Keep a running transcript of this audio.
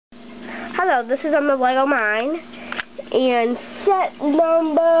Hello, this is on the Lego Mine, and set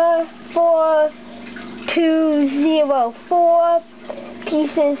number 4204,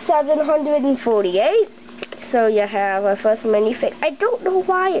 pieces 748. So you have our first minifig. I don't know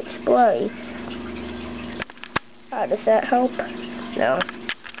why it's blurry. Does that help? No.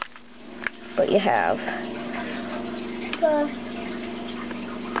 But you have.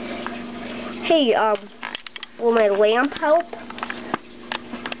 Hey, will my lamp help?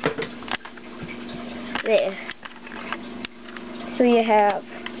 There. So you have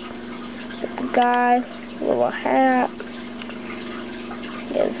the guy, little hat.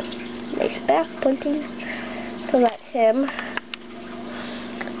 There's nice back printing. So that's him.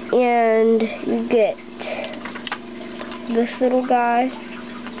 And you get this little guy.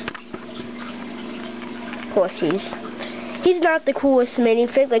 Of course he's not the coolest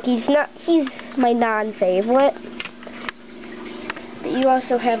minifig, like he's my non-favorite. But you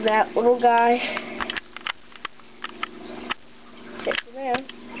also have that little guy. There.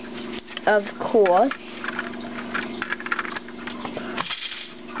 Of course.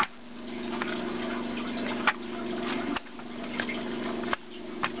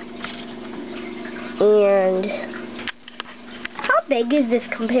 And how big is this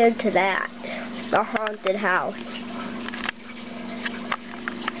compared to that? The haunted house.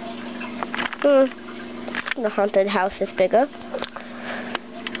 The haunted house is bigger.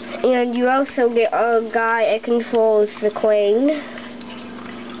 And you also get a guy that controls the crane.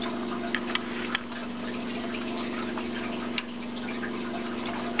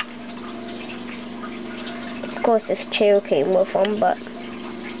 Of course this chair came with him, but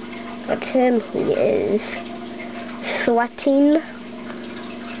that's him. He is sweating.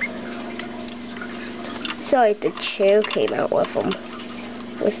 Sorry, the chair came out with him.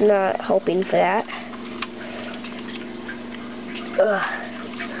 Was not hoping for that. Ugh.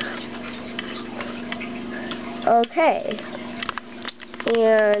 Okay.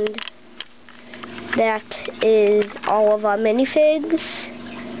 And that is all of our minifigs.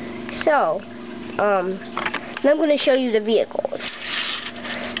 So, now I'm going to show you the vehicles.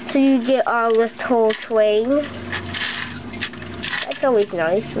 So you get our little train. That's always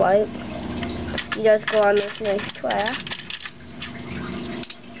nice, right? You just go on this nice track.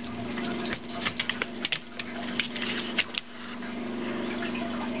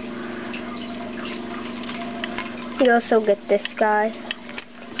 You also get this guy.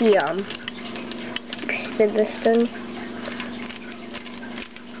 He extend this thing.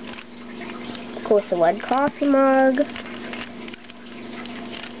 Of course, a red coffee mug.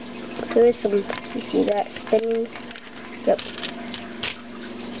 There is some. You see that spinning? Yep.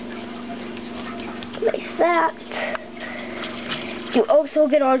 Like that. You also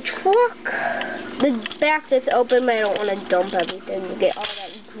get our truck. The back that's open, but I don't want to dump everything. You get all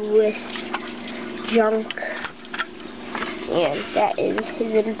that grease, junk. And that is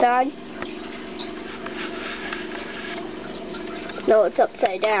his inside. No, it's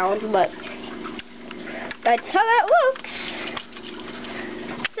upside down, but that's how that looks.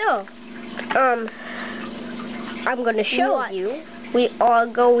 So, I'm going to show you we are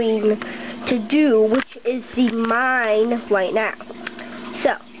going to do, which is the mine right now.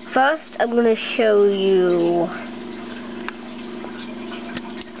 So, first I'm going to show you.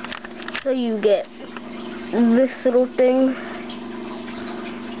 So you get this little thing.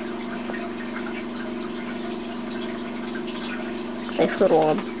 Nice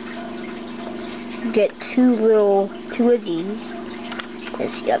little get two of these.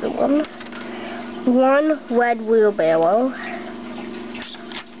 There's the other one. One red wheelbarrow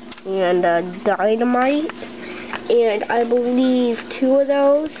and dynamite, and I believe two of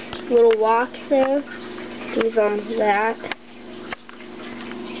those little rocks there. There's that.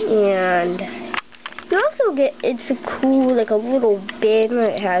 And you also get, it's a cool, like a little bin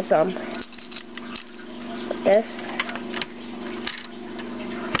that has this.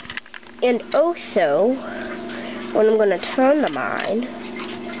 And also, when I'm gonna turn the mine,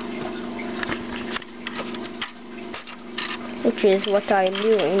 which is what I'm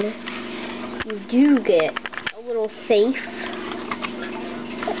doing, you do get a little safe.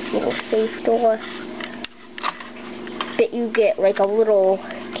 Little safe door. But you get like a little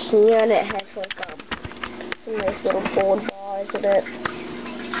can. It has like some nice little gold bars in it.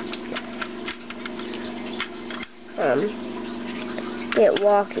 Get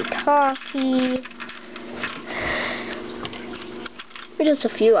walkie-talkie. Just a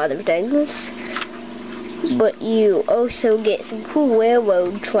few other things. But you also get some cool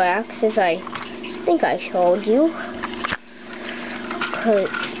railroad tracks, as I think I showed you. Because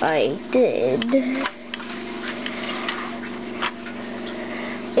I did.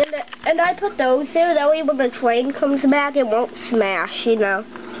 And And I put those there, that way when the train comes back, it won't smash, you know.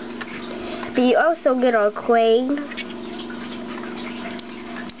 But you also get our crane.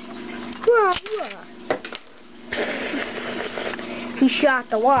 He shot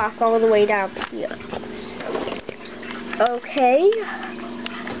the walk all the way down here. Okay.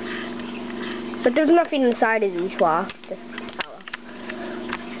 But there's nothing inside of these walks.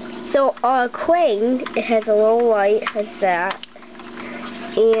 So our crane, it has a little light, has that.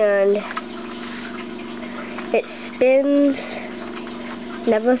 And it spins,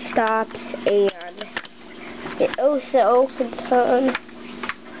 never stops, and it also can turn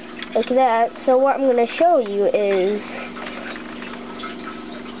like that. So what I'm going to show you is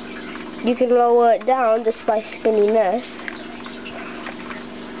you can lower it down just by spinning this.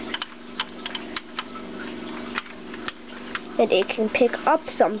 And it can pick up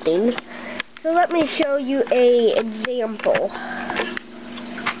something. So let me show you an example.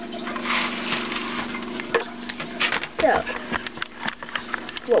 So,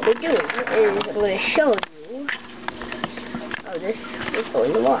 what we're doing is I'm going to show you how this is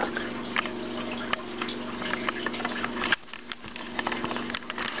going to walk.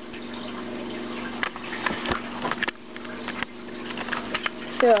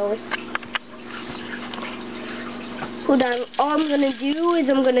 So, hold on, all I'm going to do is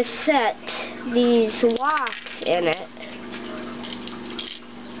I'm going to set these locks in it.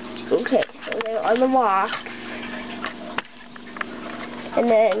 Okay, so they're on the locks. And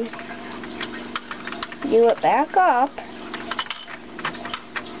then do it back up.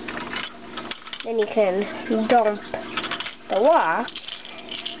 Then you can dump the lock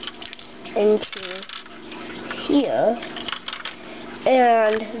into here.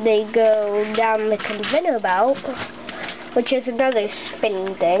 And they go down the conveyor belt, which is another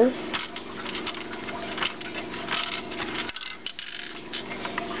spinning thing,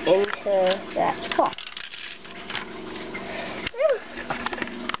 into that spot.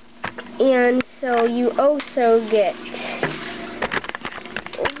 And so you also get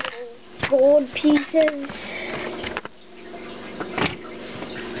gold pieces.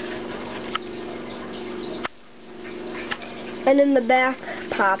 And then the back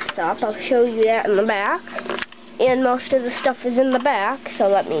pops up. I'll show you that in the back. And most of the stuff is in the back, so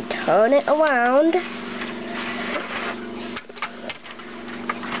let me turn it around.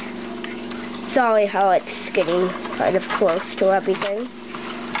 Sorry how it's getting kind of close to everything.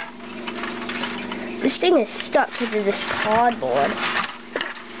 This thing is stuck because of this cardboard.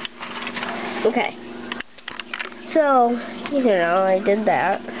 Okay. So, you know, I did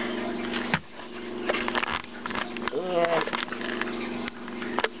that. And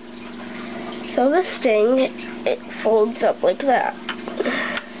so this thing, it folds up like that.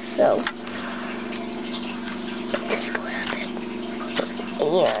 So, just grab it.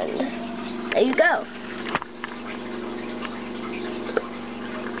 And there you go.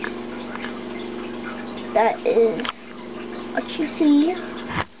 That is what you see.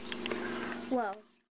 Well.